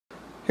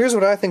Here's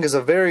what I think is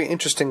a very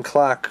interesting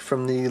clock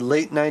from the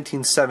late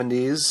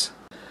 1970s.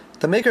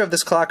 The maker of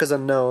this clock is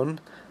unknown.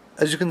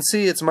 As you can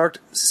see, it's marked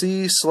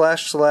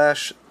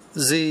C//ZV.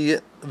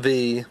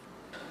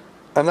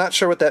 I'm not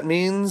sure what that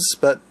means,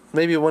 but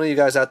maybe one of you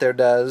guys out there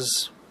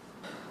does.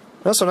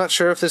 I'm also not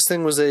sure if this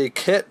thing was a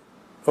kit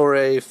or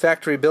a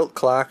factory-built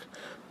clock,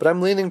 but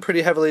I'm leaning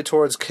pretty heavily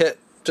towards kit,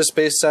 just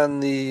based on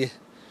the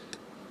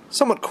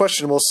somewhat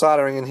questionable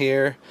soldering in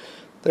here.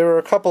 There were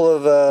a couple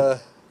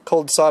of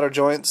cold solder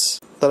joints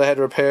that I had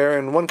to repair,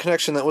 and one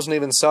connection that wasn't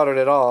even soldered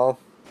at all.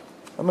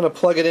 I'm going to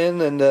plug it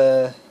in, and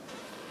you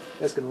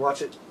guys can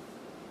watch it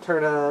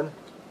turn on.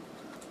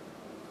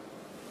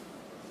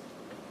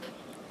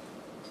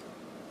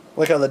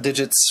 Look how the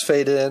digits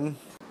fade in.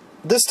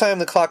 This time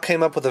the clock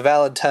came up with a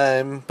valid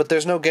time, but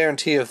there's no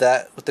guarantee of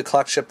that with the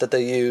clock chip that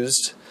they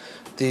used.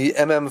 The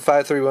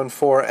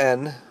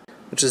MM5314N,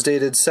 which is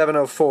dated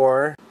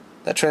 7/04.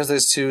 That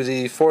translates to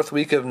the 4th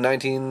week of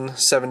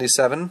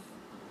 1977.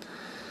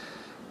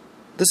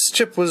 This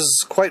chip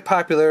was quite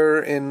popular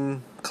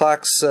in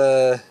clocks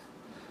of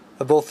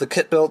both the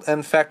kit-built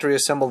and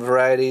factory-assembled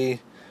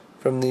variety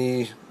from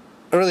the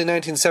early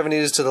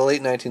 1970s to the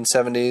late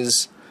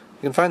 1970s.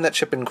 You can find that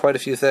chip in quite a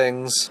few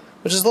things,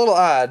 which is a little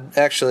odd,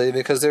 actually,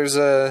 because there's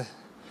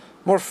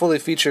more fully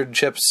featured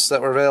chips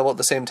that were available at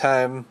the same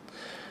time.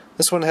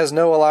 This one has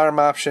no alarm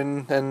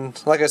option, and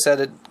like I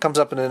said, it comes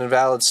up in an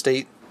invalid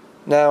state.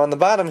 Now, on the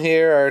bottom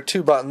here are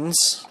two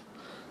buttons.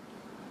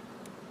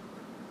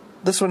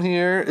 This one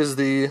here is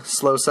the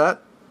slow set,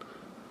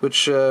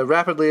 which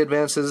rapidly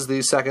advances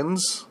the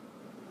seconds.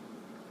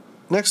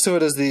 Next to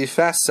it is the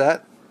fast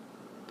set,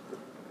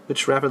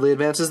 which rapidly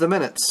advances the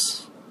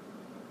minutes.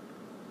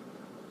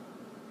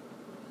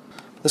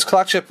 This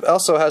clock chip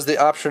also has the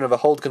option of a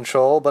hold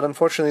control, but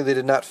unfortunately they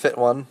did not fit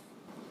one.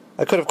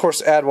 I could of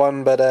course add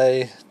one, but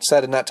I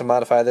decided not to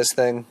modify this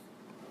thing.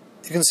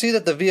 You can see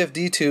that the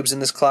VFD tubes in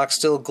this clock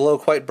still glow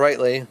quite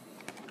brightly,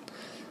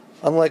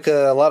 unlike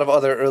a lot of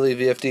other early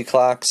VFD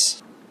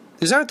clocks.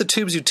 These aren't the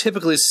tubes you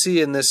typically see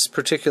in this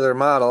particular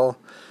model.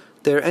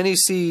 They're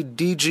NEC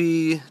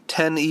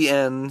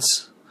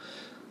DG10ENs.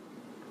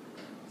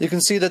 You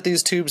can see that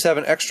these tubes have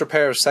an extra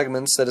pair of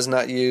segments that is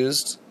not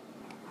used.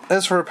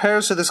 As for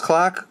repairs to this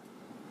clock,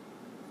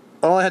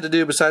 all I had to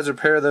do besides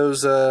repair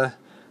those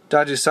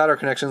dodgy solder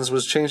connections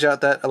was change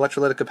out that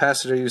electrolytic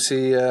capacitor you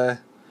see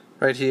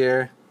right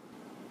here.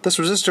 This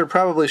resistor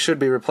probably should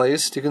be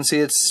replaced. You can see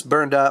it's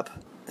burned up.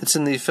 It's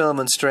in the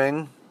filament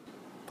string.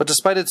 But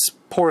despite its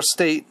poor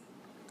state,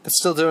 it's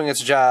still doing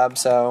its job,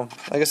 so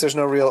I guess there's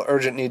no real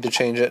urgent need to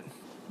change it.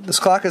 This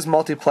clock is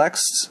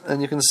multiplexed,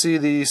 and you can see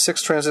the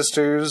 6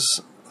 transistors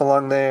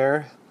along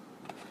there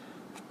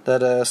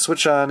that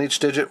switch on each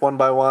digit one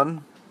by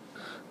one.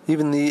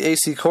 Even the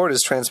AC cord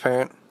is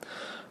transparent.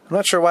 I'm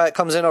not sure why it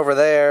comes in over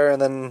there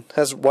and then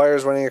has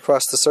wires running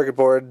across the circuit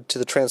board to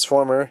the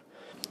transformer,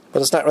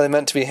 but it's not really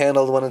meant to be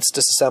handled when it's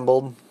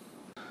disassembled.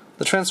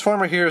 The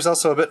transformer here is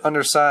also a bit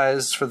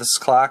undersized for this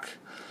clock.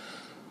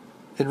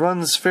 It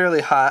runs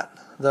fairly hot,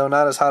 though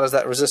not as hot as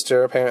that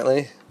resistor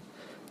apparently.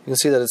 You can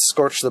see that it's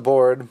scorched the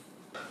board.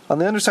 On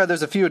the underside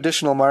there's a few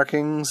additional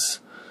markings,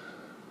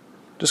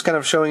 just kind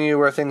of showing you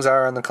where things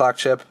are on the clock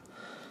chip,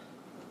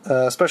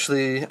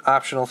 especially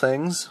optional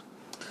things.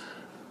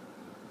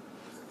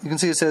 You can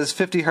see it says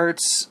 50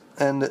 Hz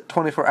and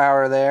 24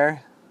 hour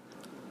there.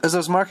 As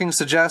those markings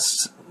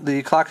suggest,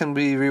 the clock can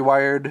be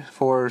rewired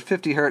for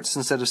 50 Hz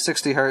instead of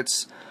 60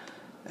 Hz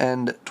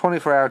and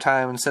 24 hour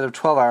time instead of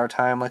 12 hour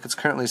time like it's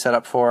currently set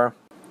up for.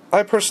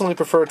 I personally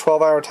prefer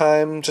 12 hour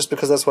time just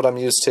because that's what I'm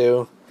used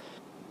to.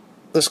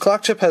 This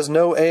clock chip has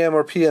no AM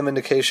or PM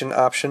indication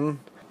option,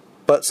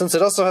 but since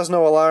it also has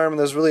no alarm,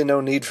 there's really no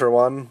need for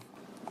one.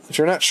 If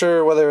you're not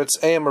sure whether it's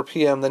AM or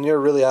PM, then you're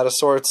really out of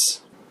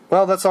sorts.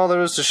 Well, that's all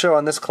there is to show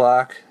on this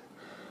clock.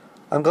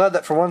 I'm glad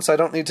that for once I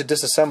don't need to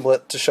disassemble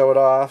it to show it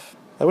off.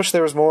 I wish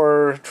there was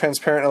more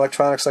transparent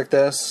electronics like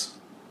this.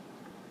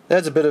 It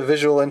adds a bit of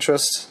visual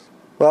interest.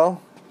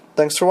 Well,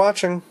 thanks for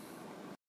watching.